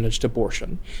self-managed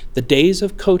abortion. The days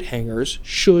of coat hangers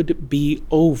should be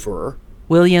over.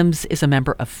 Williams is a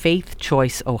member of Faith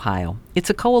Choice Ohio. It's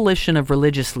a coalition of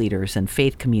religious leaders and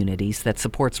faith communities that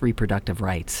supports reproductive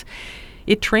rights.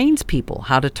 It trains people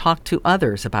how to talk to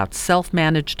others about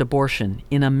self-managed abortion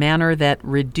in a manner that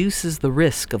reduces the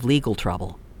risk of legal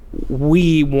trouble.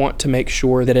 We want to make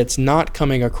sure that it's not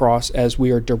coming across as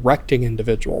we are directing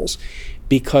individuals,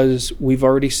 because we've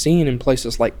already seen in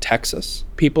places like Texas,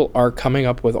 people are coming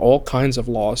up with all kinds of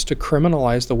laws to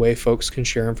criminalize the way folks can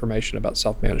share information about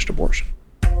self-managed abortion.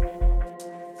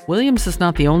 Williams is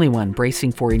not the only one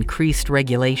bracing for increased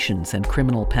regulations and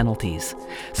criminal penalties.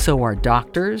 So are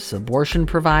doctors, abortion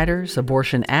providers,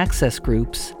 abortion access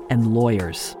groups, and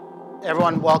lawyers.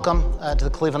 Everyone, welcome to the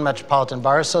Cleveland Metropolitan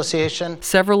Bar Association.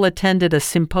 Several attended a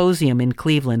symposium in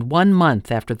Cleveland 1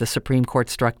 month after the Supreme Court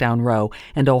struck down Roe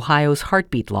and Ohio's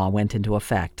heartbeat law went into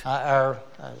effect. Our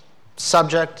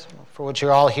subject for which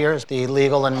you're all here is the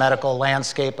legal and medical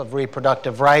landscape of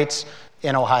reproductive rights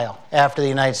in Ohio after the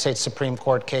United States Supreme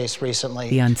Court case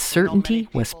recently. The uncertainty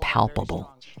was palpable.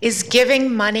 Is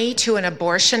giving money to an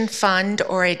abortion fund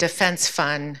or a defense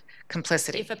fund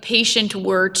complicity? If a patient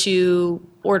were to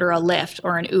order a Lyft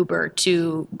or an Uber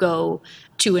to go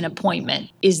to an appointment,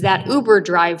 is that Uber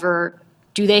driver,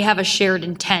 do they have a shared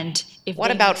intent? What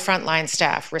about frontline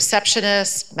staff,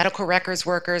 receptionists, medical records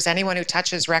workers, anyone who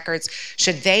touches records?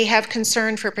 Should they have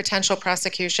concern for potential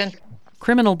prosecution?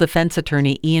 Criminal defense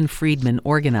attorney Ian Friedman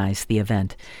organized the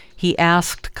event. He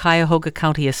asked Cuyahoga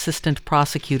County Assistant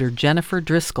Prosecutor Jennifer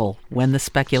Driscoll when the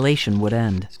speculation would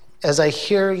end. As I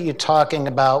hear you talking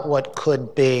about what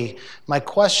could be, my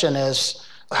question is,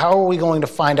 how are we going to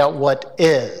find out what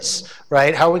is,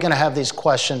 right? How are we going to have these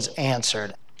questions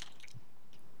answered?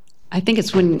 I think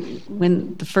it's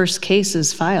when the first case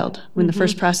is filed, when the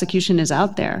first prosecution is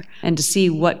out there, and to see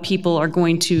what people are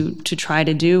going to try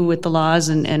to do with the laws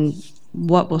and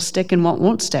what will stick and what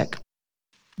won't stick.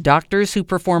 Doctors who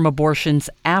perform abortions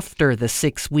after the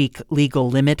 6-week legal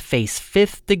limit face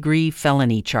 5th-degree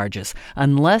felony charges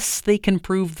unless they can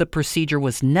prove the procedure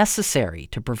was necessary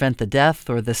to prevent the death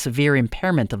or the severe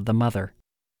impairment of the mother.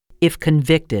 If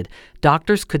convicted,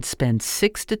 doctors could spend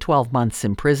 6 to 12 months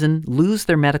in prison, lose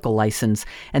their medical license,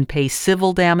 and pay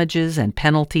civil damages and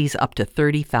penalties up to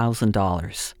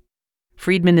 $30,000.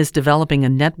 Friedman is developing a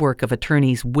network of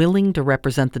attorneys willing to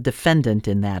represent the defendant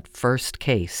in that first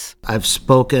case. I've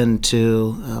spoken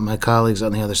to my colleagues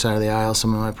on the other side of the aisle,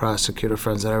 some of my prosecutor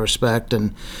friends that I respect,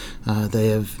 and they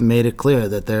have made it clear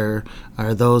that there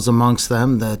are those amongst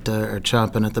them that are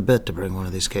chomping at the bit to bring one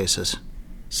of these cases.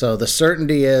 So the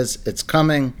certainty is it's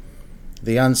coming.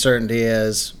 The uncertainty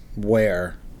is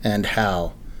where and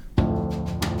how.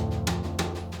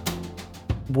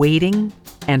 Waiting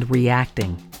and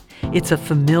reacting. It's a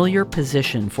familiar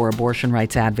position for abortion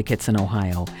rights advocates in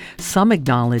Ohio. Some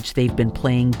acknowledge they've been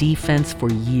playing defense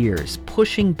for years,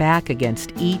 pushing back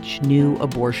against each new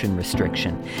abortion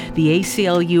restriction. The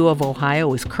ACLU of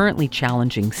Ohio is currently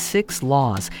challenging 6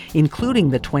 laws,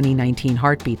 including the 2019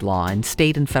 heartbeat law, in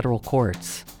state and federal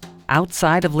courts.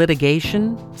 Outside of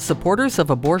litigation, supporters of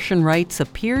abortion rights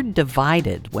appeared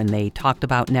divided when they talked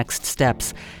about next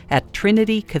steps at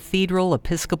Trinity Cathedral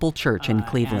Episcopal Church in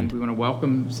Cleveland. We want to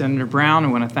welcome Senator Brown. I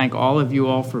want to thank all of you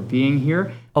all for being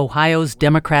here. Ohio's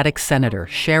Democratic Senator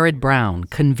Sherrod Brown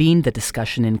convened the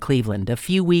discussion in Cleveland a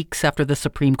few weeks after the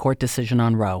Supreme Court decision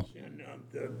on Roe.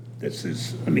 This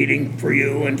is a meeting for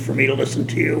you and for me to listen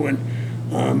to you, and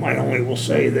I only will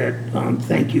say that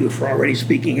thank you for already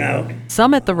speaking out.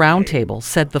 Some at the roundtable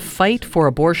said the fight for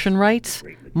abortion rights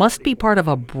must be part of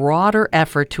a broader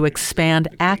effort to expand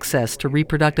access to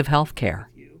reproductive health care.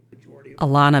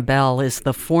 Alana Bell is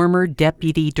the former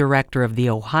deputy director of the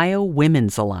Ohio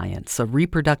Women's Alliance, a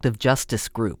reproductive justice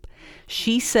group.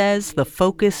 She says the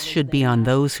focus should be on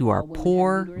those who are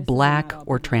poor, Black,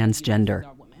 or transgender.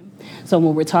 So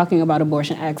when we're talking about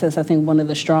abortion access, I think one of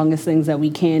the strongest things that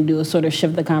we can do is sort of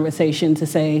shift the conversation to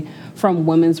say from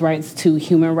women's rights to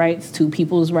human rights to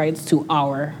people's rights to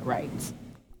our rights.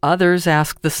 Others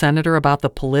asked the senator about the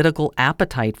political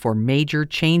appetite for major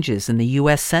changes in the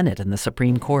U.S. Senate and the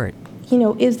Supreme Court.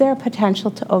 Is there a potential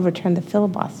to overturn the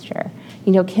filibuster?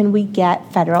 Can we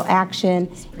get federal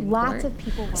action? Lots of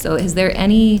people. So is there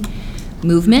any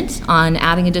movement on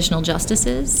adding additional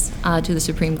justices to the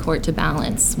Supreme Court to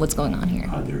balance what's going on here.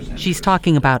 She's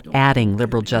talking about adding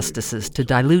liberal justices to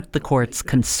dilute the court's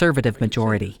conservative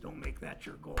majority.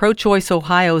 Pro-choice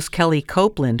Ohio's Kelly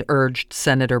Copeland urged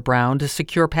Senator Brown to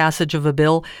secure passage of a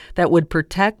bill that would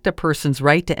protect a person's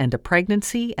right to end a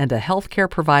pregnancy and a health care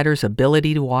provider's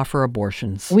ability to offer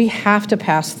abortions. We have to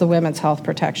pass the Women's Health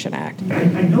Protection Act.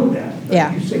 I know that.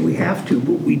 Yeah. You say we have to,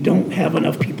 but we don't have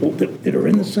enough people that are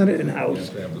in the Senate and House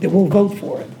that will vote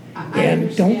for it.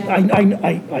 And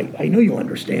I know you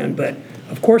understand, but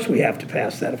of course we have to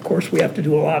pass that. Of course we have to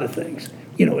do a lot of things.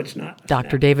 You know, it's not.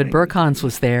 Dr. David Burkans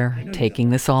was there, taking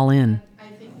this all in.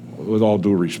 With all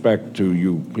due respect to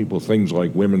you people, things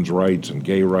like women's rights and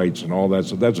gay rights and all that,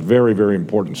 so that's very, very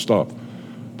important stuff.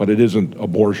 But it isn't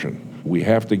abortion. We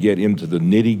have to get into the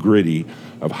nitty-gritty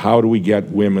of how do we get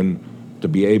women to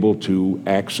be able to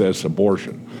access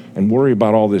abortion and worry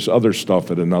about all this other stuff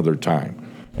at another time.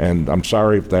 And I'm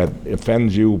sorry if that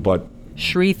offends you, but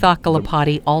Shri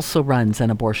Thakalapati also runs an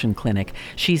abortion clinic.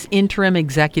 She's interim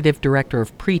executive director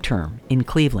of Preterm in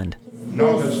Cleveland.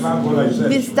 No, that's not what I said.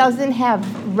 This doesn't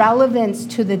have relevance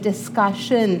to the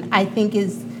discussion, I think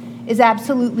is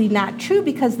absolutely not true,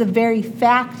 because the very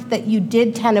fact that you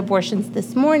did 10 abortions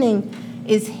this morning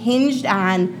is hinged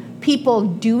on people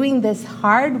doing this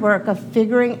hard work of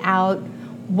figuring out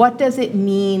what does it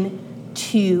mean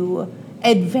to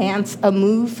advance a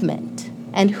movement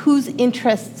and whose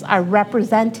interests are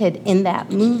represented in that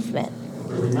movement.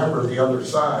 Remember, the other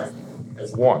side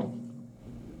has won.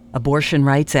 Abortion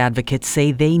rights advocates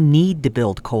say they need to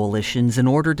build coalitions in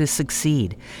order to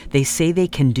succeed. They say they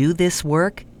can do this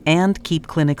work and keep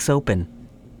clinics open.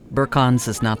 Burkans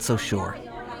is not so sure.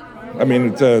 I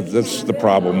mean, that's the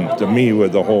problem to me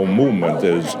with the whole movement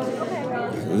is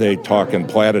they talk in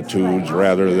platitudes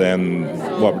rather than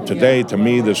what today, to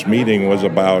me, this meeting was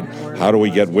about how do we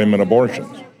get women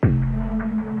abortions.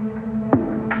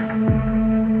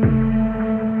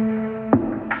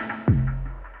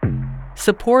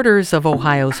 Supporters of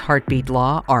Ohio's heartbeat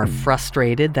law are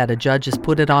frustrated that a judge has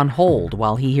put it on hold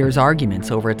while he hears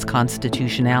arguments over its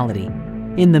constitutionality.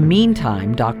 In the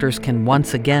meantime, doctors can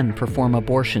once again perform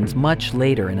abortions much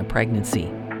later in a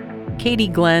pregnancy. Katie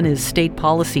Glenn is state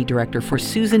policy director for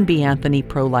Susan B. Anthony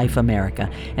Pro-Life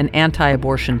America, an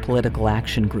anti-abortion political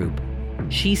action group.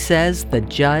 She says the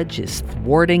judge is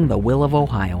thwarting the will of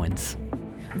Ohioans.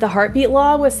 The heartbeat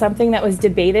law was something that was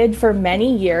debated for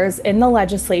many years in the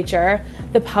legislature.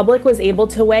 The public was able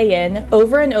to weigh in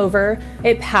over and over.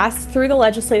 It passed through the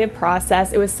legislative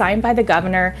process. It was signed by the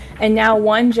governor. And now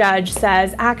one judge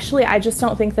says, actually, I just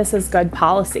don't think this is good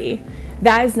policy.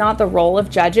 That is not the role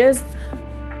of judges.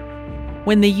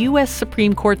 When the U.S.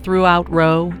 Supreme Court threw out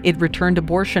Roe, it returned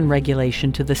abortion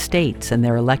regulation to the states and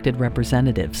their elected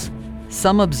representatives.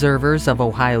 Some observers of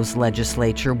Ohio's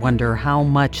legislature wonder how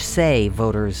much say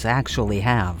voters actually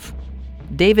have.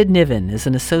 David Niven is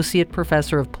an associate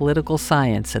professor of political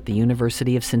science at the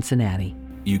University of Cincinnati.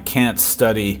 You can't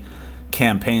study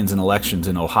campaigns and elections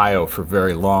in Ohio for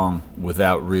very long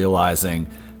without realizing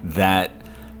that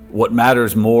what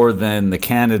matters more than the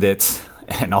candidates,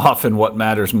 and often what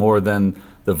matters more than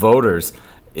the voters,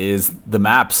 is the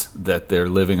maps that they're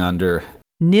living under.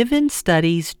 Niven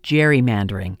studies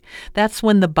gerrymandering. That's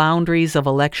when the boundaries of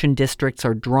election districts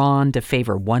are drawn to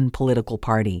favor one political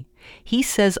party. He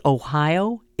says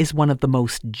Ohio is one of the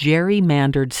most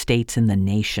gerrymandered states in the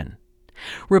nation.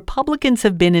 Republicans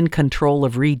have been in control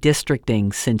of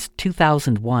redistricting since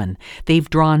 2001. They've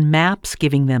drawn maps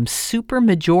giving them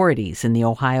supermajorities in the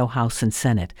Ohio House and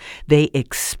Senate. They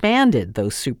expanded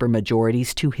those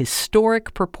supermajorities to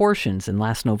historic proportions in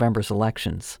last November's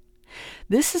elections.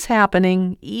 This is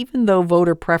happening even though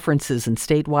voter preferences in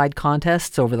statewide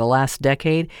contests over the last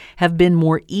decade have been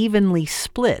more evenly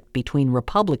split between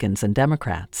Republicans and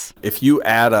Democrats. If you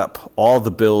add up all the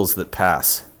bills that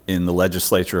pass in the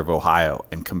legislature of Ohio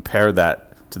and compare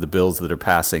that to the bills that are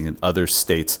passing in other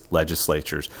states'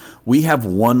 legislatures, we have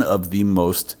one of the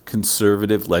most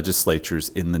conservative legislatures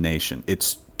in the nation.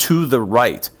 It's to the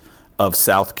right of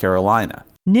South Carolina.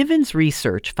 Niven's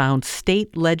research found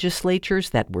state legislatures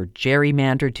that were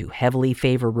gerrymandered to heavily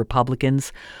favor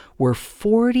Republicans were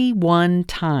 41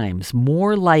 times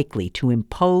more likely to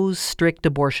impose strict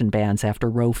abortion bans after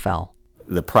Roe fell.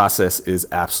 The process is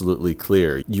absolutely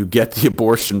clear. You get the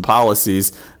abortion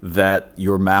policies that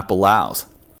your map allows.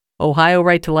 Ohio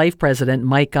Right to Life President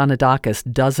Mike Gonadakis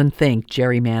doesn't think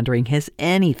gerrymandering has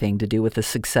anything to do with the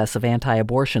success of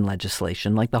anti-abortion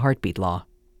legislation like the heartbeat law.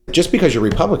 Just because you're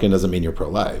Republican doesn't mean you're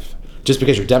pro-life. Just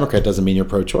because you're Democrat doesn't mean you're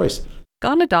pro-choice.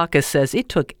 Ganadakis says it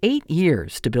took 8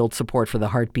 years to build support for the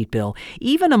heartbeat bill,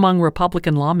 even among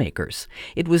Republican lawmakers.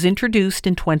 It was introduced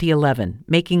in 2011,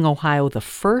 making Ohio the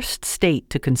first state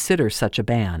to consider such a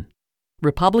ban.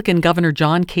 Republican Governor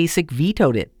John Kasich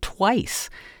vetoed it twice,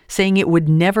 saying it would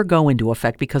never go into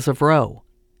effect because of Roe.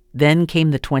 Then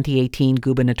came the 2018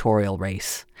 gubernatorial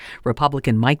race.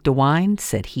 Republican Mike DeWine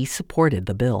said he supported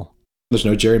the bill. There's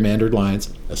no gerrymandered lines,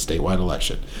 a statewide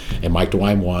election. And Mike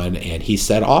DeWine won, and he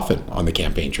said often on the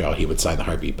campaign trail he would sign the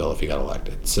heartbeat bill if he got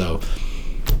elected. So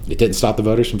it didn't stop the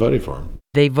voters from voting for him.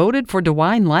 They voted for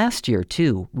DeWine last year,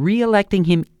 too, re-electing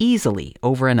him easily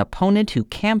over an opponent who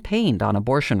campaigned on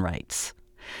abortion rights.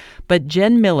 But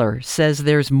Jen Miller says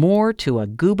there's more to a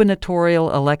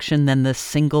gubernatorial election than the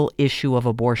single issue of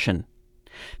abortion.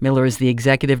 Miller is the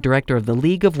executive director of the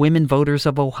League of Women Voters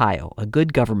of Ohio, a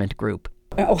good government group.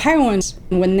 Ohioans,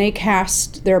 when they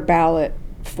cast their ballot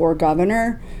for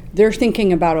governor, they're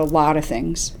thinking about a lot of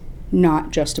things,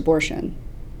 not just abortion.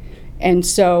 And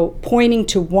so pointing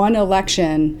to one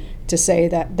election to say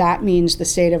that that means the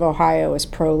state of Ohio is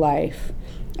pro-life,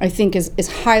 I think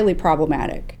is highly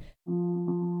problematic.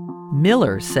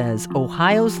 Miller says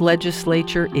Ohio's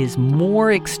legislature is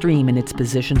more extreme in its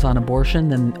positions on abortion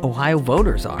than Ohio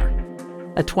voters are.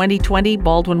 A 2020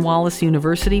 Baldwin-Wallace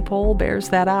University poll bears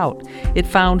that out. It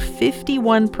found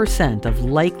 51% of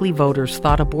likely voters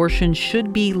thought abortion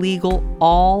should be legal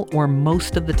all or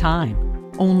most of the time.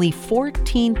 Only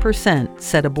 14%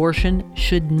 said abortion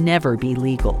should never be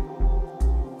legal.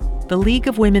 The League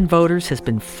of Women Voters has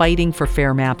been fighting for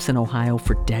fair maps in Ohio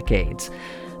for decades.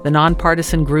 The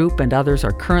nonpartisan group and others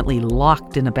are currently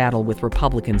locked in a battle with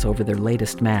Republicans over their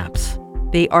latest maps.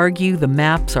 They argue the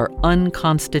maps are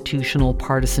unconstitutional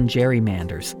partisan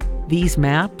gerrymanders. These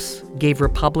maps gave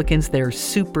Republicans their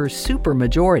super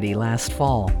majority last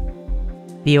fall.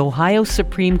 The Ohio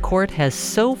Supreme Court has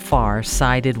so far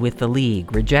sided with the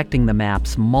League, rejecting the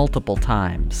maps multiple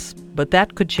times. But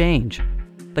that could change.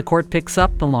 The court picks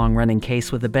up the long-running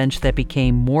case with a bench that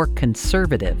became more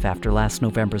conservative after last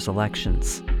November's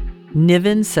elections.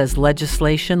 Niven says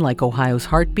legislation like Ohio's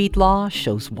heartbeat law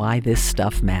shows why this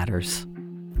stuff matters.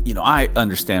 You know, I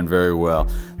understand very well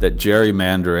that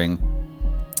gerrymandering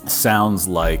sounds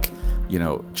like,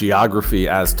 geography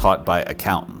as taught by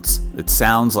accountants. It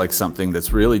sounds like something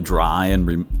that's really dry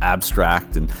and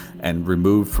abstract and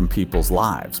removed from people's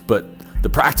lives. But the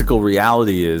practical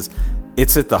reality is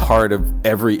it's at the heart of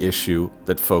every issue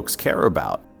that folks care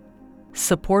about.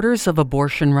 Supporters of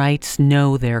abortion rights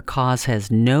know their cause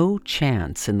has no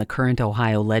chance in the current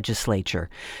Ohio legislature.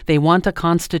 They want a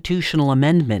constitutional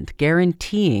amendment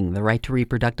guaranteeing the right to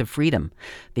reproductive freedom.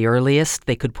 The earliest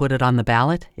they could put it on the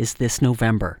ballot is this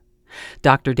November.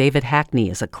 Dr. David Hackney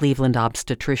is a Cleveland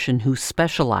obstetrician who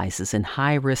specializes in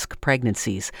high-risk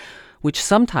pregnancies, which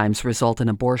sometimes result in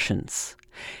abortions.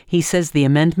 He says the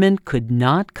amendment could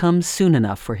not come soon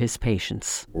enough for his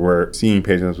patients. We're seeing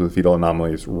patients with fetal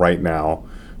anomalies right now.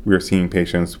 We're seeing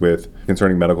patients with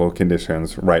concerning medical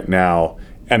conditions right now,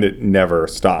 and it never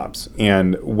stops.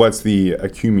 And what's the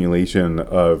accumulation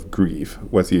of grief?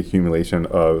 What's the accumulation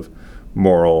of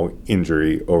moral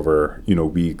injury over,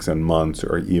 weeks and months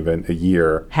or even a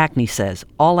year? Hackney says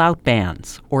all-out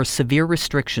bans or severe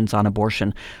restrictions on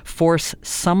abortion force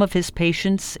some of his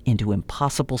patients into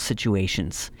impossible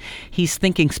situations. He's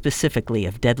thinking specifically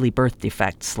of deadly birth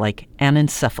defects like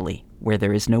anencephaly, where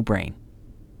there is no brain.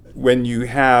 When you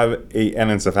have an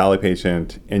anencephaly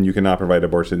patient and you cannot provide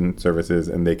abortion services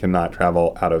and they cannot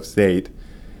travel out of state,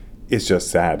 it's just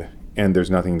sad, and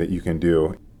there's nothing that you can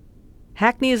do.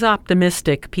 Hackney is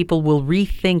optimistic people will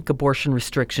rethink abortion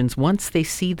restrictions once they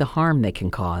see the harm they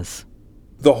can cause.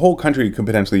 The whole country could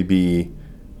potentially be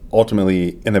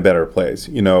ultimately in a better place,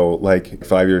 like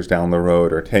 5 years down the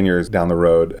road or 10 years down the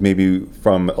road. Maybe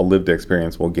from a lived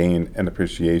experience we'll gain an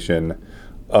appreciation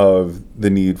of the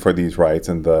need for these rights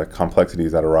and the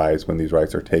complexities that arise when these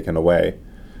rights are taken away.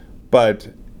 But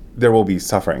there will be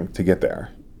suffering to get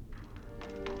there.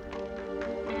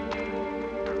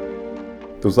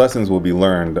 Those lessons will be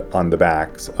learned on the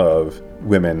backs of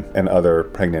women and other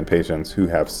pregnant patients who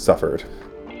have suffered.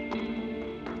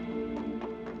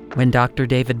 When Dr.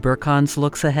 David Burkans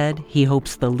looks ahead, he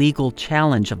hopes the legal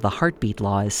challenge of the heartbeat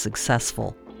law is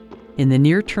successful. In the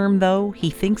near term, though,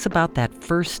 he thinks about that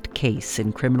first case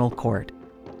in criminal court.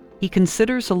 He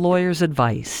considers a lawyer's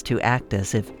advice to act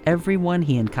as if everyone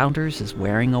he encounters is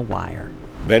wearing a wire.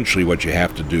 Eventually what you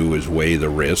have to do is weigh the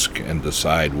risk and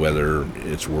decide whether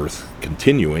it's worth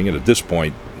continuing. And at this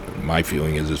point, my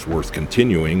feeling is it's worth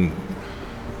continuing.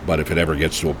 But if it ever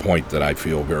gets to a point that I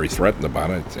feel very threatened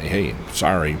about it, I'd say, hey,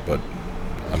 sorry, but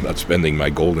I'm not spending my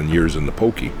golden years in the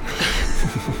pokey.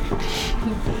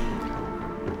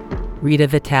 Rita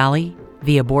Vitale,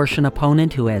 the abortion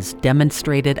opponent who has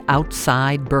demonstrated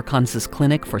outside Burkhans's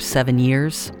clinic for 7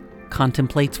 years,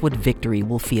 contemplates what victory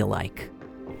will feel like.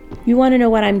 You want to know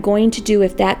what I'm going to do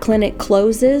if that clinic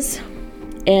closes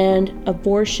and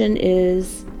abortion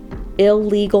is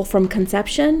illegal from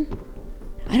conception?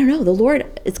 I don't know. The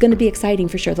Lord, it's going to be exciting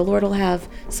for sure. The Lord will have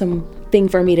something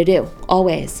for me to do,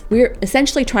 always. We're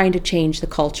essentially trying to change the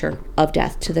culture of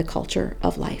death to the culture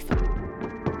of life.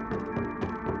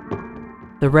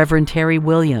 The Reverend Terry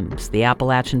Williams, the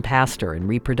Appalachian pastor and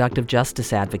reproductive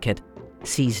justice advocate,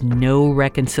 sees no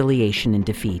reconciliation in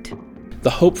defeat.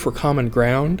 The hope for common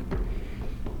ground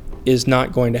is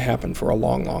not going to happen for a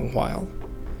long, long while.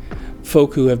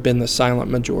 Folk who have been the silent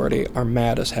majority are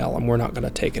mad as hell, and we're not going to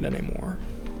take it anymore.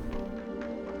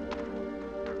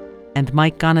 And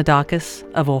Mike Ganadakis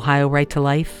of Ohio Right to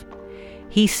Life,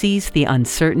 he sees the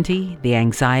uncertainty, the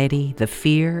anxiety, the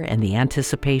fear, and the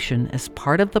anticipation as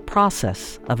part of the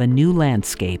process of a new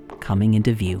landscape coming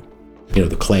into view. You know,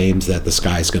 the claims that the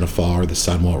sky's going to fall or the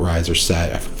sun won't rise or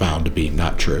set are found to be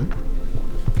not true.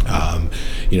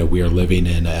 We are living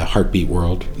in a heartbeat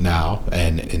world now,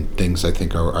 and things, I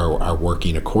think, are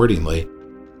working accordingly.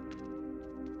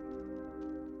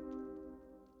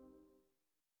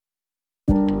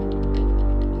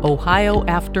 Ohio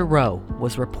After Roe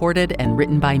was reported and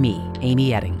written by me, Amy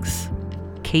Eddings.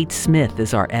 Kate Smith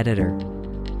is our editor.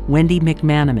 Wendy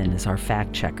McManaman is our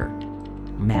fact checker.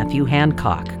 Matthew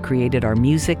Hancock created our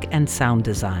music and sound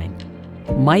design.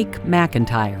 Mike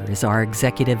McIntyre is our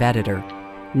executive editor.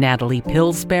 Natalie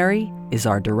Pillsbury is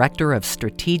our director of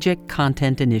strategic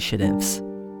content initiatives.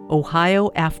 Ohio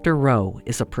After Roe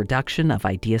is a production of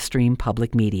Ideastream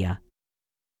Public Media.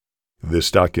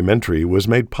 This documentary was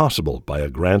made possible by a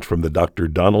grant from the Dr.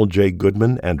 Donald J.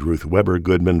 Goodman and Ruth Weber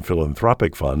Goodman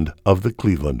Philanthropic Fund of the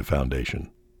Cleveland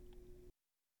Foundation.